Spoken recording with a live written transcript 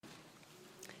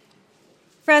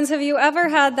Friends, have you ever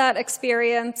had that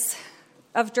experience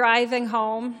of driving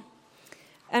home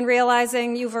and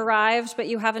realizing you've arrived, but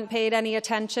you haven't paid any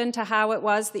attention to how it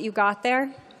was that you got there?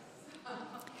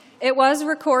 It was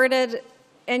recorded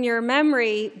in your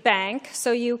memory bank,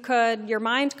 so your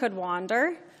mind could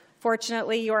wander.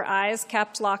 Fortunately, your eyes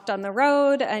kept locked on the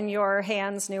road and your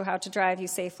hands knew how to drive you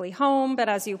safely home, but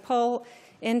as you pull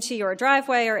into your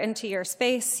driveway or into your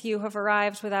space, you have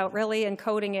arrived without really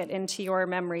encoding it into your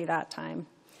memory that time.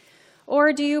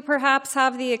 Or do you perhaps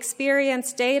have the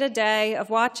experience day to day of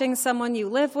watching someone you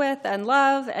live with and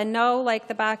love and know like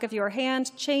the back of your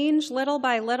hand change little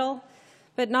by little,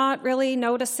 but not really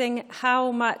noticing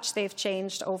how much they've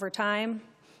changed over time?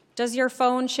 Does your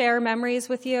phone share memories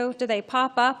with you? Do they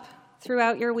pop up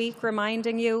throughout your week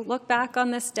reminding you, look back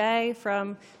on this day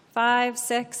from 5,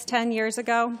 6, 10 years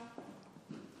ago?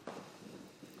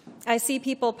 I see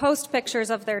people post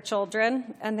pictures of their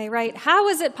children, and they write, how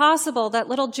is it possible that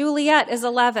little Juliet is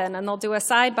 11? And they'll do a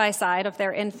side-by-side of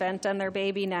their infant and their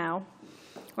baby now.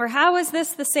 Or how is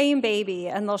this the same baby?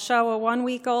 And they'll show a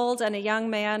 1-week-old and a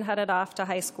young man headed off to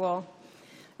high school.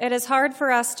 It is hard for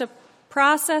us to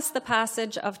process the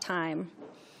passage of time.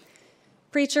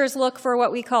 Preachers look for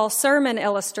what we call sermon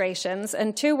illustrations,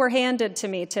 and 2 were handed to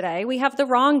me today. We have the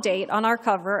wrong date on our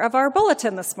cover of our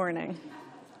bulletin this morning.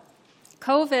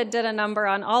 COVID did a number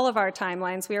on all of our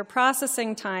timelines. We are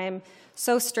processing time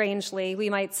so strangely.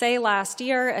 We might say last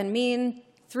year and mean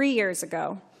 3 years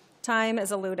ago. Time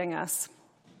is eluding us.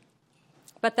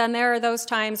 But then there are those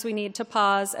times we need to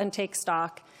pause and take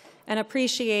stock and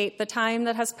appreciate the time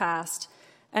that has passed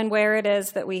and where it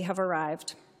is that we have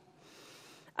arrived.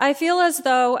 I feel as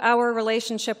though our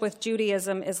relationship with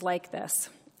Judaism is like this.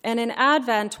 And in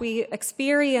Advent, we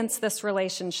experience this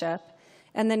relationship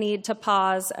and the need to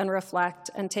pause and reflect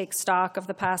and take stock of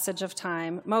the passage of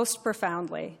time most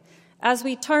profoundly. As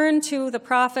we turn to the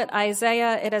prophet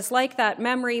Isaiah, it is like that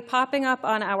memory popping up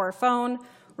on our phone,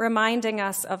 reminding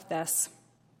us of this.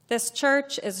 This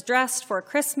church is dressed for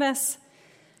Christmas,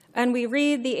 and we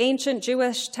read the ancient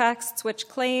Jewish texts which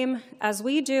claim, as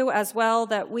we do as well,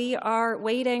 that we are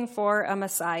waiting for a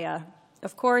Messiah.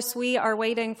 Of course, we are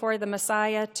waiting for the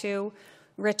Messiah to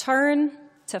return,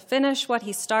 to finish what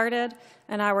he started,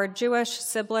 and our Jewish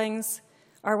siblings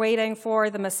are waiting for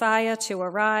the Messiah to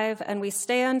arrive, and we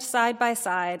stand side by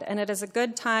side, and it is a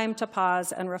good time to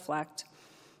pause and reflect,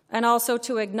 and also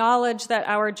to acknowledge that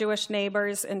our Jewish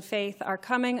neighbors in faith are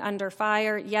coming under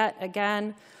fire yet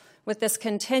again with this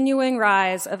continuing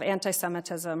rise of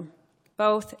anti-Semitism,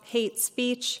 both hate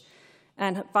speech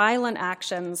and violent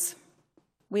actions.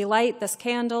 We light this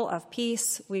candle of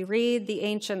peace. We read the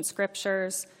ancient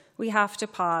scriptures. We have to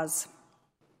pause.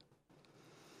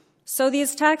 So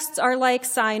these texts are like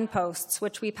signposts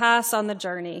which we pass on the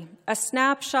journey, a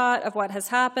snapshot of what has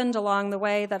happened along the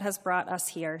way that has brought us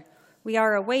here. We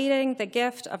are awaiting the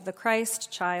gift of the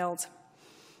Christ child.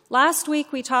 Last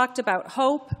week we talked about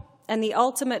hope and the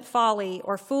ultimate folly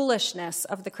or foolishness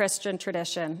of the Christian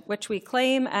tradition, which we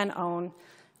claim and own.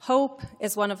 Hope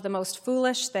is one of the most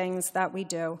foolish things that we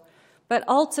do. But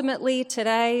ultimately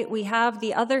today we have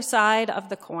the other side of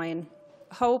the coin.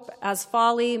 Hope as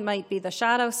folly might be the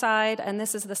shadow side, and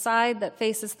this is the side that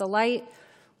faces the light.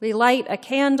 We light a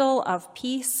candle of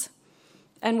peace,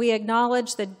 and we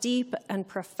acknowledge the deep and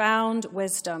profound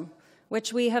wisdom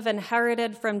which we have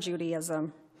inherited from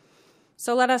Judaism.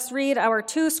 So let us read our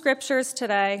 2 scriptures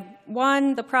today.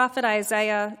 One, the prophet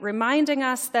Isaiah, reminding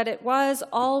us that it was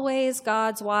always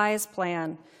God's wise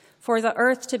plan for the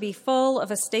earth to be full of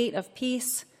a state of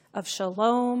peace, of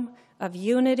shalom, of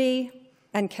unity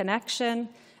and connection,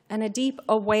 and a deep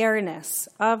awareness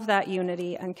of that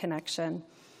unity and connection.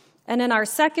 And in our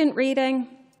second reading,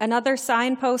 another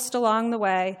signpost along the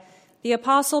way, the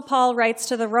Apostle Paul writes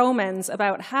to the Romans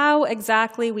about how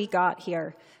exactly we got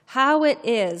here, how it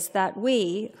is that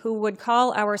we, who would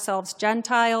call ourselves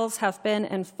Gentiles, have been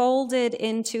enfolded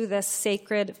into this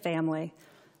sacred family.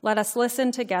 Let us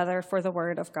listen together for the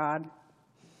word of God.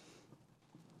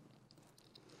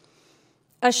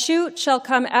 A shoot shall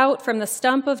come out from the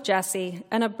stump of Jesse,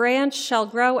 and a branch shall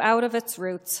grow out of its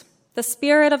roots. The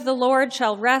Spirit of the Lord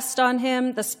shall rest on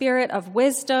him, the Spirit of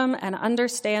wisdom and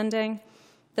understanding,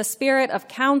 the Spirit of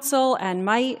counsel and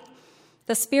might,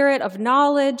 the Spirit of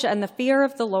knowledge and the fear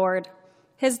of the Lord.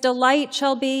 His delight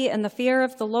shall be in the fear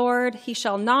of the Lord. He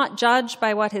shall not judge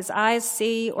by what his eyes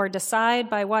see or decide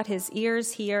by what his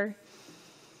ears hear.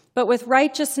 But with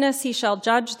righteousness he shall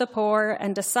judge the poor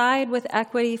and decide with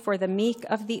equity for the meek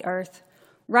of the earth.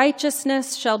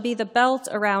 Righteousness shall be the belt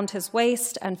around his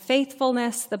waist, and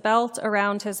faithfulness the belt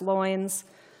around his loins.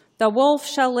 The wolf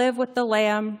shall live with the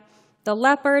lamb. The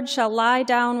leopard shall lie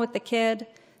down with the kid,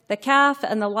 The calf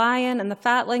and the lion and the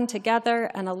fatling together,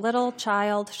 and a little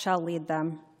child shall lead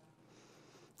them.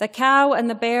 The cow and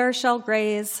the bear shall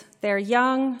graze, their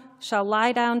young shall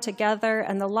lie down together,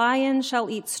 and the lion shall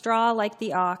eat straw like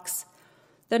the ox.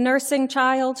 The nursing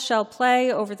child shall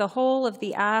play over the hole of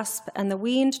the asp, and the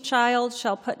weaned child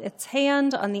shall put its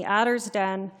hand on the adder's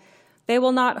den. They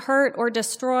will not hurt or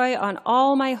destroy on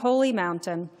all my holy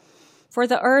mountain, for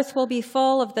the earth will be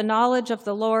full of the knowledge of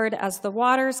the Lord as the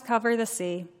waters cover the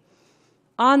sea.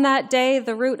 On that day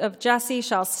the root of Jesse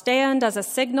shall stand as a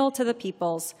signal to the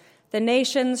peoples. The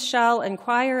nations shall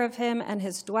inquire of him, and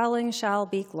his dwelling shall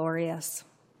be glorious.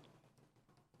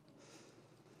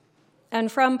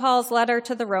 And from Paul's letter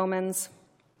to the Romans,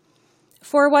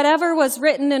 for whatever was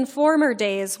written in former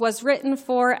days was written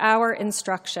for our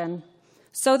instruction,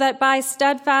 so that by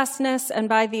steadfastness and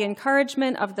by the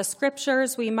encouragement of the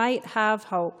Scriptures we might have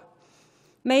hope.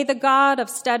 May the God of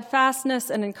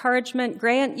steadfastness and encouragement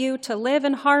grant you to live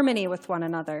in harmony with one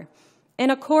another,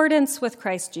 in accordance with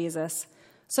Christ Jesus,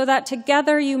 so that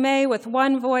together you may with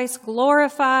one voice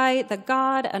glorify the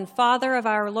God and Father of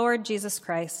our Lord Jesus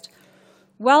Christ.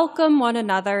 Welcome one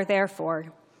another,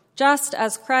 therefore, just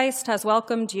as Christ has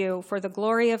welcomed you for the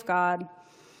glory of God.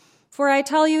 For I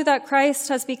tell you that Christ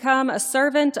has become a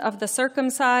servant of the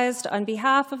circumcised on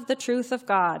behalf of the truth of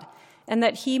God, and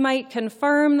that he might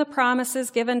confirm the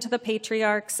promises given to the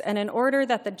patriarchs, and in order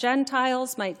that the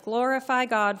Gentiles might glorify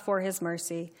God for his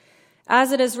mercy.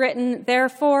 As it is written,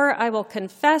 therefore I will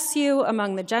confess you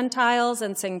among the Gentiles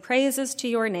and sing praises to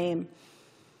your name.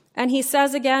 And he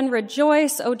says again,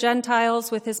 rejoice, O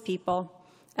Gentiles, with his people.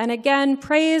 And again,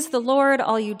 praise the Lord,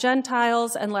 all you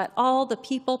Gentiles, and let all the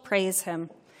people praise him.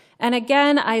 And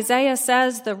again, Isaiah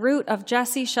says, the root of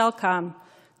Jesse shall come,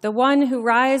 the one who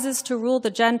rises to rule the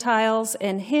Gentiles.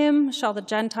 In him shall the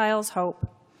Gentiles hope.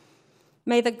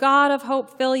 May the God of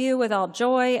hope fill you with all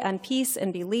joy and peace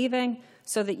in believing,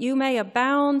 so that you may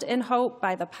abound in hope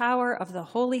by the power of the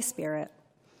Holy Spirit.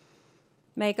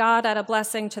 May God add a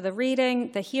blessing to the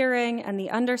reading, the hearing, and the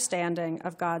understanding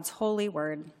of God's holy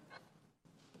word.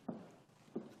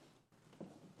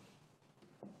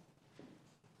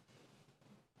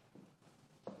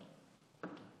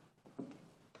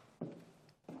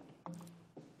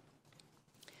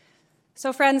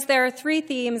 So friends, there are three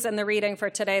themes in the reading for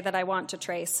today that I want to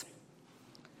trace.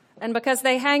 And because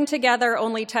they hang together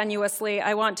only tenuously,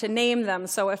 I want to name them,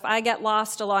 so if I get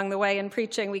lost along the way in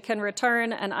preaching, we can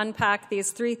return and unpack these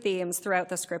three themes throughout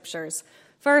the scriptures.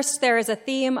 First, there is a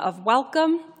theme of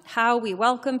welcome, how we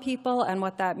welcome people and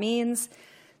what that means.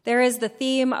 There is the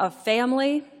theme of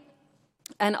family,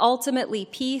 and ultimately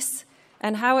peace,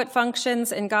 and how it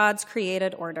functions in God's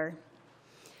created order.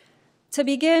 To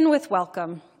begin with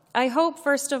welcome, I hope,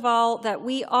 first of all, that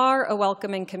we are a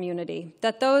welcoming community,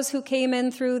 that those who came in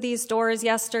through these doors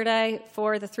yesterday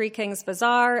for the Three Kings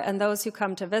Bazaar and those who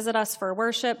come to visit us for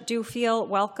worship do feel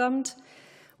welcomed.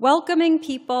 Welcoming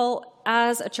people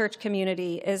as a church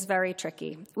community is very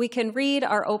tricky. We can read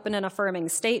our open and affirming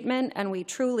statement, and we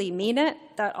truly mean it,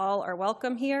 that all are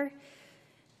welcome here.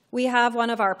 We have one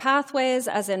of our pathways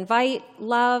as invite,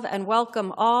 love, and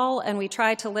welcome all, and we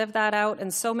try to live that out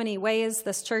in so many ways.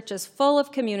 This church is full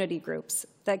of community groups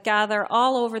that gather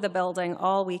all over the building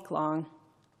all week long.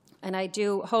 And I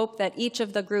do hope that each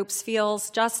of the groups feels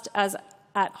just as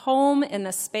at home in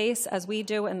the space as we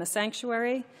do in the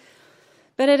sanctuary.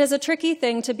 But it is a tricky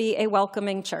thing to be a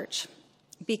welcoming church,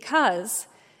 because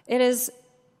it is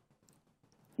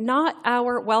not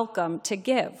our welcome to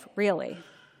give, really.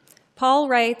 Paul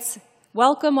writes,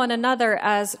 welcome one another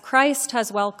as Christ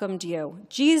has welcomed you.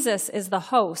 Jesus is the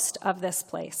host of this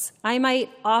place. I might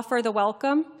offer the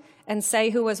welcome and say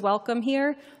who was welcome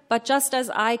here, but just as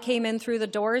I came in through the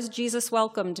doors, Jesus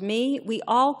welcomed me. We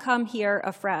all come here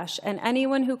afresh, and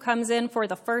anyone who comes in for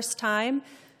the first time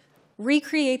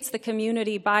recreates the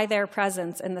community by their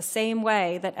presence in the same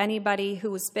way that anybody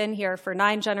who's been here for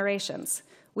 9 generations.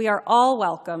 We are all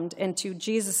welcomed into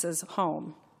Jesus'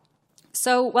 home.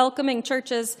 So welcoming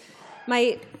churches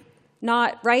might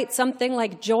not write something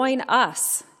like join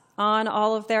us on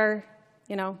all of their,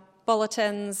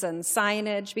 bulletins and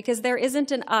signage, because there isn't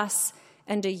an us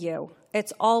and a you.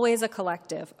 It's always a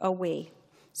collective, a we.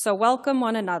 So welcome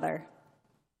one another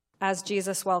as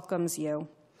Jesus welcomes you.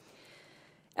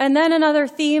 And then another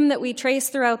theme that we trace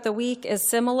throughout the week is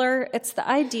similar. It's the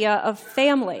idea of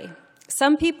family.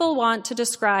 Some people want to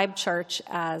describe church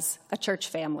as a church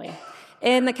family.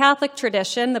 In the Catholic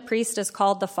tradition, the priest is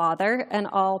called the Father, and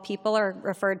all people are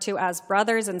referred to as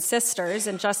brothers and sisters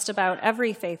in just about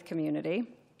every faith community.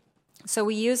 So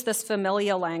we use this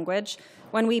familial language.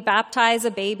 When we baptize a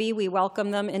baby, we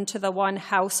welcome them into the one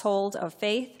household of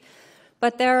faith.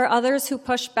 But there are others who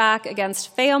push back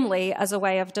against family as a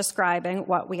way of describing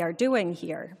what we are doing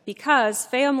here, because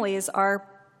families are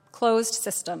closed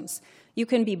systems. You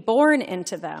can be born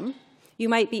into them, you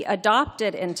might be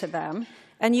adopted into them,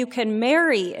 and you can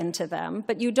marry into them,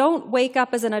 but you don't wake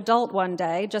up as an adult one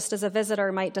day, just as a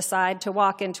visitor might decide to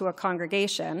walk into a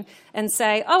congregation and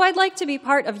say, "Oh, I'd like to be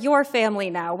part of your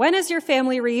family now. When is your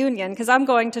family reunion? Because I'm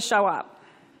going to show up."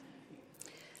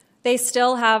 They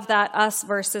still have that us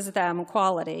versus them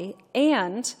quality,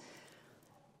 and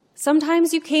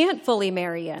sometimes you can't fully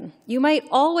marry in. You might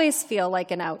always feel like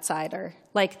an outsider,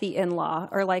 like the in-law,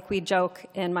 or like we joke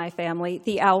in my family,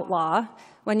 the outlaw.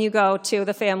 When you go to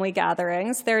the family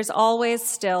gatherings, there's always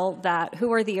still that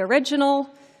who are the original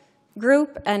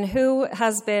group and who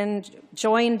has been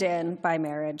joined in by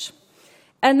marriage.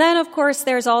 And then, of course,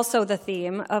 there's also the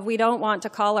theme of we don't want to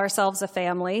call ourselves a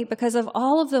family because of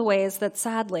all of the ways that,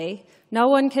 sadly, no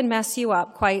one can mess you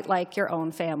up quite like your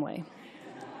own family.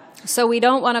 So we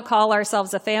don't want to call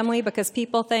ourselves a family because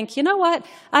people think, you know what,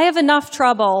 I have enough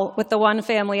trouble with the one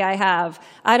family I have.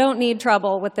 I don't need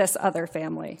trouble with this other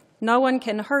family. No one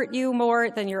can hurt you more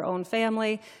than your own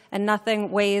family, and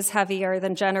nothing weighs heavier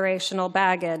than generational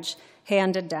baggage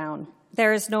handed down.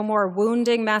 There is no more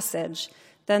wounding message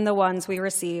than the ones we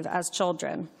receive as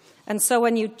children. And so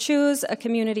when you choose a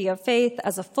community of faith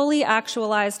as a fully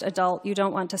actualized adult, you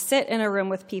don't want to sit in a room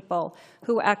with people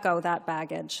who echo that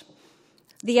baggage.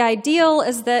 The ideal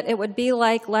is that it would be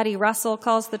like Letty Russell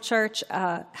calls the church,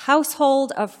 a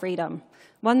household of freedom,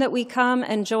 one that we come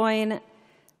and join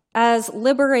as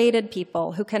liberated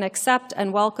people who can accept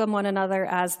and welcome one another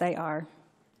as they are.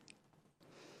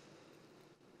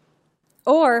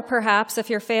 Or perhaps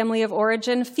if your family of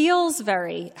origin feels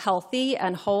very healthy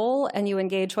and whole and you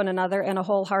engage one another in a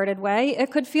wholehearted way,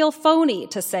 it could feel phony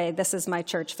to say, "This is my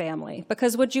church family."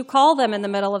 Because would you call them in the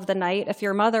middle of the night if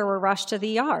your mother were rushed to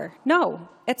the ER? No,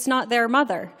 it's not their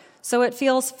mother. So it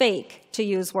feels fake to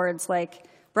use words like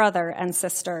brother and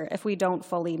sister if we don't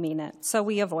fully mean it. So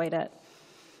we avoid it.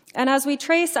 And as we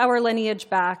trace our lineage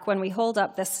back, when we hold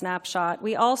up this snapshot,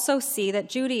 we also see that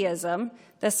Judaism,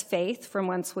 this faith from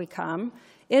whence we come,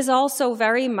 is also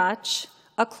very much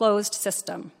a closed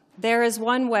system. There is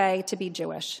one way to be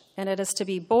Jewish, and it is to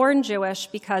be born Jewish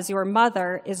because your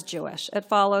mother is Jewish. It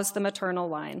follows the maternal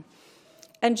line.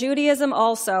 And Judaism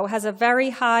also has a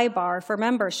very high bar for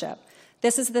membership.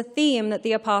 This is the theme that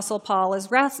the Apostle Paul is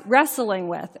wrestling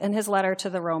with in his letter to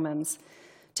the Romans.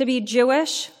 To be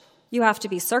Jewish, you have to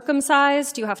be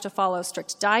circumcised, you have to follow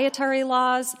strict dietary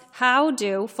laws. How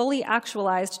do fully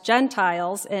actualized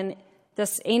Gentiles in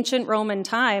this ancient Roman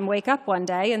time wake up one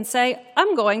day and say,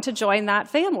 "I'm going to join that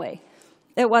family"?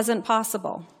 It wasn't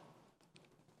possible.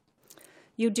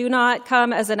 You do not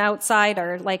come as an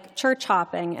outsider, like church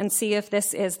hopping, and see if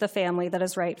this is the family that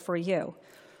is right for you.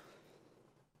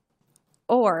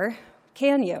 Or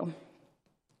can you?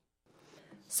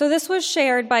 So this was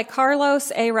shared by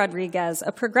Carlos A. Rodriguez,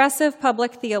 a progressive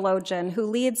public theologian who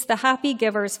leads the Happy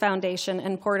Givers Foundation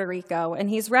in Puerto Rico, and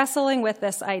he's wrestling with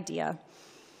this idea.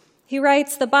 He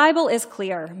writes, "The Bible is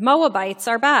clear. Moabites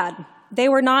are bad. They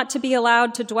were not to be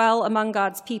allowed to dwell among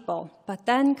God's people. But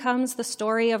then comes the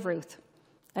story of Ruth.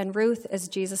 And Ruth is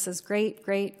Jesus'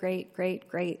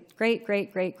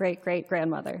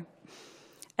 great-great-great-great-great-great-great-great-great-grandmother.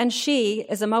 And she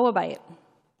is a Moabite.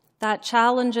 That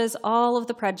challenges all of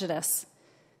the prejudice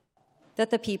that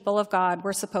the people of God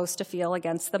were supposed to feel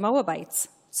against the Moabites.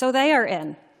 So they are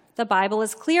in. The Bible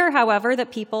is clear, however,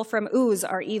 that people from Uz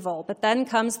are evil. But then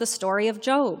comes the story of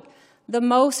Job, the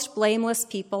most blameless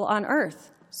people on earth.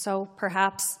 So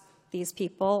perhaps these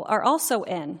people are also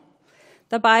in.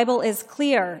 The Bible is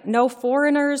clear. No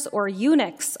foreigners or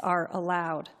eunuchs are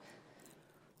allowed.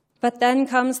 But then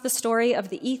comes the story of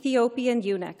the Ethiopian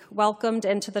eunuch welcomed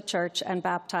into the church and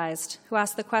baptized, who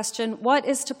asked the question, "What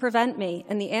is to prevent me?"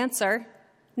 And the answer,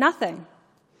 nothing.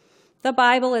 The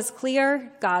Bible is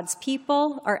clear. God's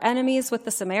people are enemies with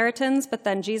the Samaritans, but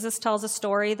then Jesus tells a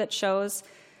story that shows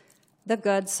the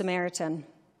good Samaritan.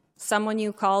 Someone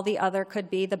you call the other could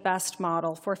be the best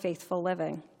model for faithful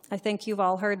living. I think you've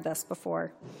all heard this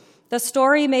before. The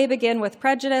story may begin with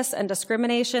prejudice and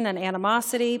discrimination and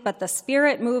animosity, but the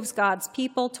Spirit moves God's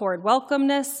people toward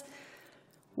welcome,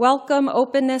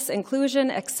 openness, inclusion,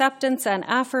 acceptance, and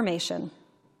affirmation.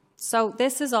 So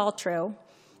this is all true.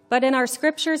 But in our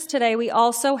scriptures today, we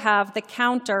also have the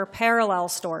counter-parallel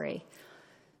story.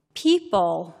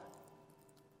 People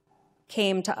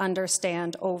came to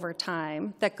understand over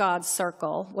time that God's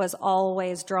circle was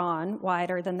always drawn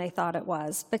wider than they thought it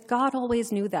was, but God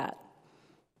always knew that.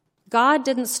 God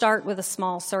didn't start with a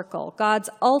small circle. God's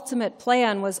ultimate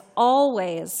plan was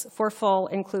always for full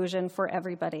inclusion for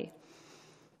everybody.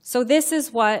 So this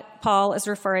is what Paul is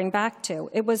referring back to.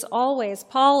 It was always,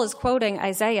 Paul is quoting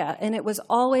Isaiah, and it was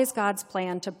always God's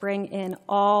plan to bring in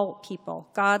all people.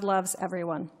 God loves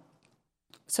everyone.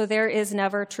 So there is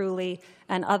never truly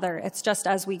an other. It's just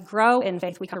as we grow in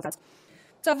faith, we come to friends.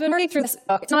 So I've been reading through this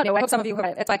book. It's not new. I hope some of you have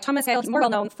read it. It's by Thomas Hale. He's more well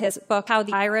known for his book, How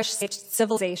the Irish Saved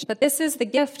Civilization. But this is the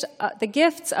gifts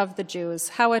of the Jews,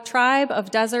 how a tribe of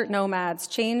desert nomads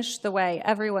changed the way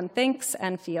everyone thinks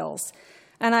and feels.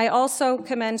 And I also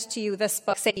commend to you this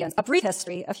book, Sapiens, A Brief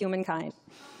History of Humankind.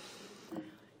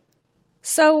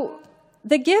 So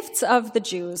the gifts of the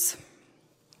Jews.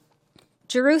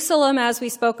 Jerusalem, as we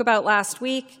spoke about last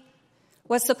week,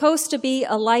 was supposed to be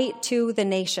a light to the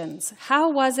nations. How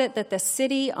was it that the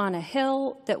city on a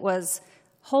hill that was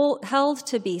held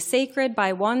to be sacred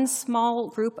by one small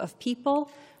group of people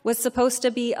was supposed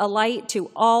to be a light to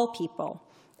all people?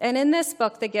 And in this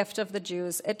book, The Gift of the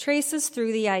Jews, it traces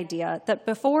through the idea that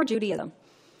before Judaism,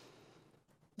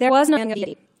 there was no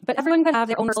deity, but everyone could have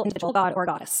their own individual god or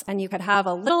goddess, and you could have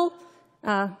a little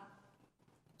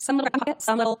some little pocket,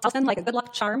 some little talisman, like a good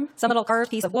luck charm, some little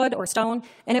carved piece of wood or stone,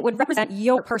 and it would represent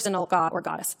your personal god or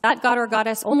goddess. That god or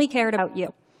goddess only cared about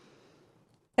you.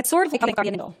 It's sort of like a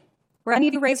guardian angel. Were any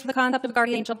of you raised with the concept of a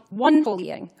guardian angel? One holy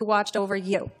being who watched over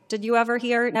you. Did you ever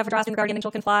hear, never trust in guardian angel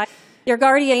can fly? Your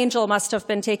guardian angel must have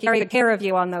been taking very good care of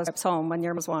you on those trips home when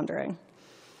you was wandering.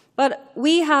 But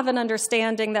we have an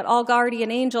understanding that all guardian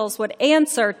angels would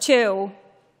answer to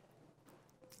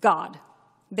God.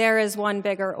 There is one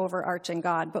bigger overarching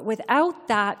God. But without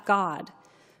that God,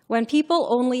 when people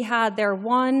only had their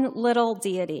one little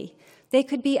deity, they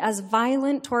could be as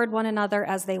violent toward one another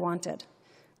as they wanted.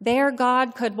 Their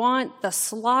God could want the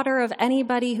slaughter of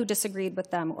anybody who disagreed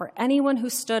with them or anyone who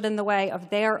stood in the way of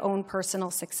their own personal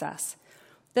success.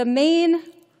 The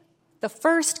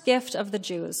first gift of the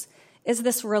Jews is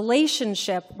this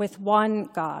relationship with one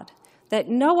God. That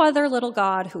no other little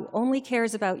God who only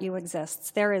cares about you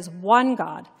exists. There is one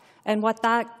God, and what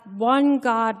that one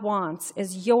God wants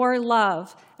is your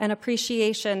love and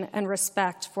appreciation and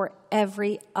respect for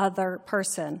every other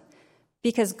person,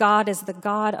 because God is the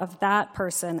God of that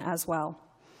person as well.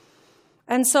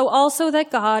 And so also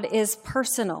that God is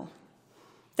personal,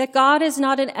 that God is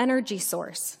not an energy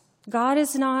source. God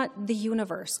is not the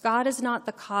universe. God is not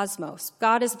the cosmos.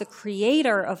 God is the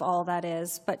creator of all that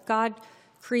is, but God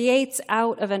creates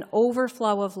out of an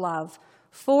overflow of love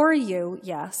for you,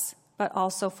 yes, but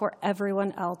also for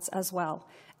everyone else as well.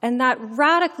 And that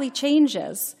radically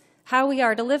changes how we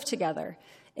are to live together.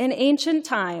 In ancient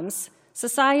times,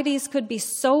 societies could be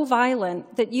so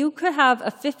violent that you could have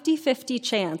a 50-50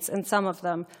 chance in some of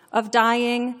them of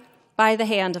dying by the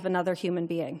hand of another human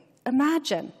being.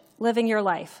 Imagine living your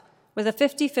life with a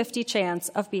 50-50 chance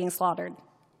of being slaughtered.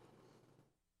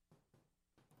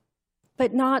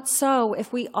 But not so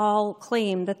if we all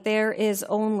claim that there is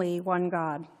only one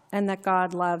God and that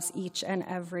God loves each and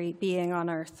every being on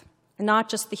earth, and not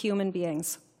just the human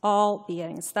beings, all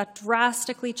beings. That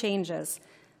drastically changes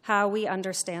how we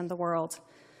understand the world.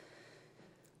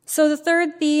 So the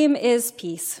third theme is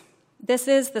peace. This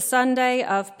is the Sunday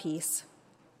of peace.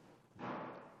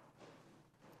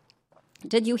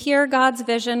 Did you hear God's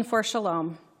vision for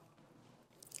shalom?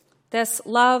 This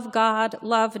love God,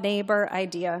 love neighbor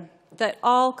idea. That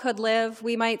all could live,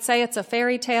 we might say it's a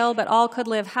fairy tale, but all could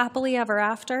live happily ever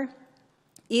after,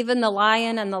 even the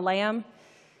lion and the lamb.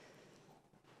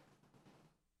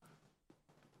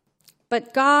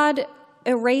 But God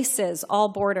erases all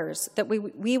borders that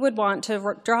we would want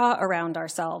to draw around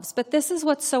ourselves. But this is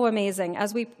what's so amazing.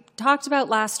 As we talked about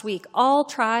last week, all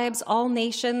tribes, all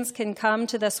nations can come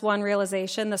to this one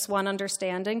realization, this one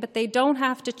understanding, but they don't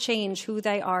have to change who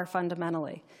they are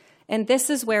fundamentally. And this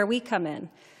is where we come in.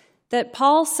 That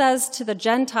Paul says to the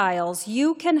Gentiles,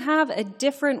 you can have a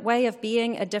different way of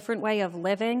being, a different way of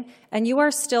living, and you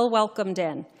are still welcomed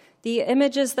in. The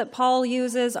images that Paul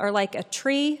uses are like a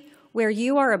tree, where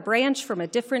you are a branch from a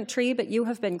different tree, but you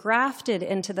have been grafted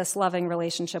into this loving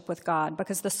relationship with God,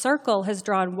 because the circle has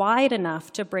drawn wide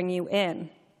enough to bring you in.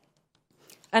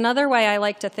 Another way I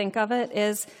like to think of it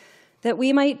is that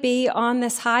we might be on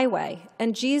this highway,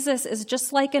 and Jesus is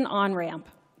just like an on-ramp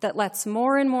that lets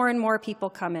more and more and more people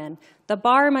come in. The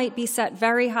bar might be set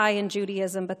very high in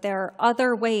Judaism, but there are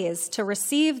other ways to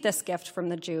receive this gift from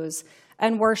the Jews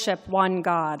and worship one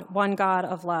God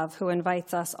of love, who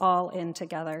invites us all in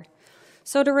together.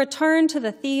 So to return to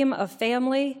the theme of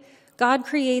family, God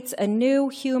creates a new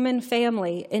human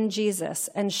family in Jesus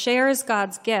and shares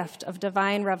God's gift of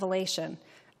divine revelation.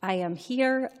 I am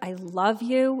here, I love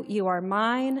you, you are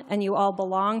mine, and you all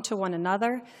belong to one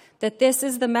another. That this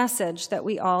is the message that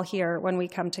we all hear when we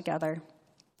come together.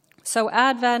 So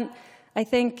Advent, I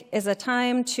think, is a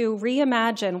time to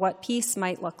reimagine what peace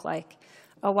might look like.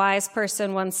 A wise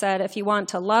person once said, if you want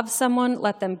to love someone,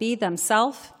 let them be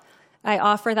themselves. I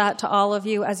offer that to all of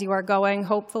you as you are going,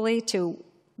 hopefully, to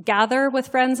gather with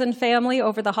friends and family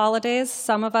over the holidays.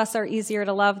 Some of us are easier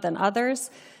to love than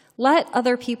others. Let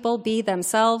other people be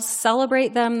themselves.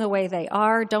 Celebrate them the way they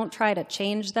are. Don't try to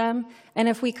change them. And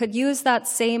if we could use that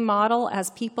same model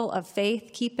as people of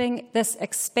faith, keeping this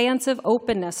expansive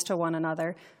openness to one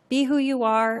another, be who you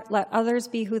are, let others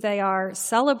be who they are,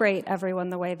 celebrate everyone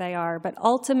the way they are, but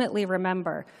ultimately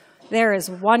remember, there is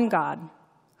one God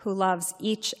who loves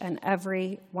each and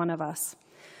every one of us.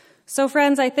 So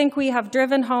friends, I think we have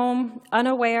driven home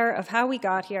unaware of how we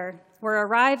got here. We're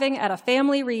arriving at a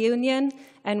family reunion,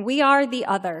 and we are the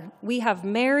other. We have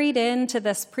married into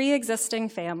this pre-existing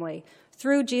family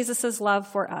through Jesus' love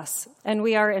for us, and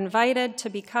we are invited to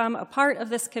become a part of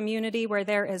this community where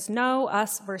there is no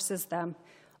us versus them,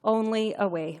 only a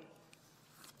we.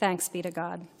 Thanks be to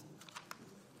God.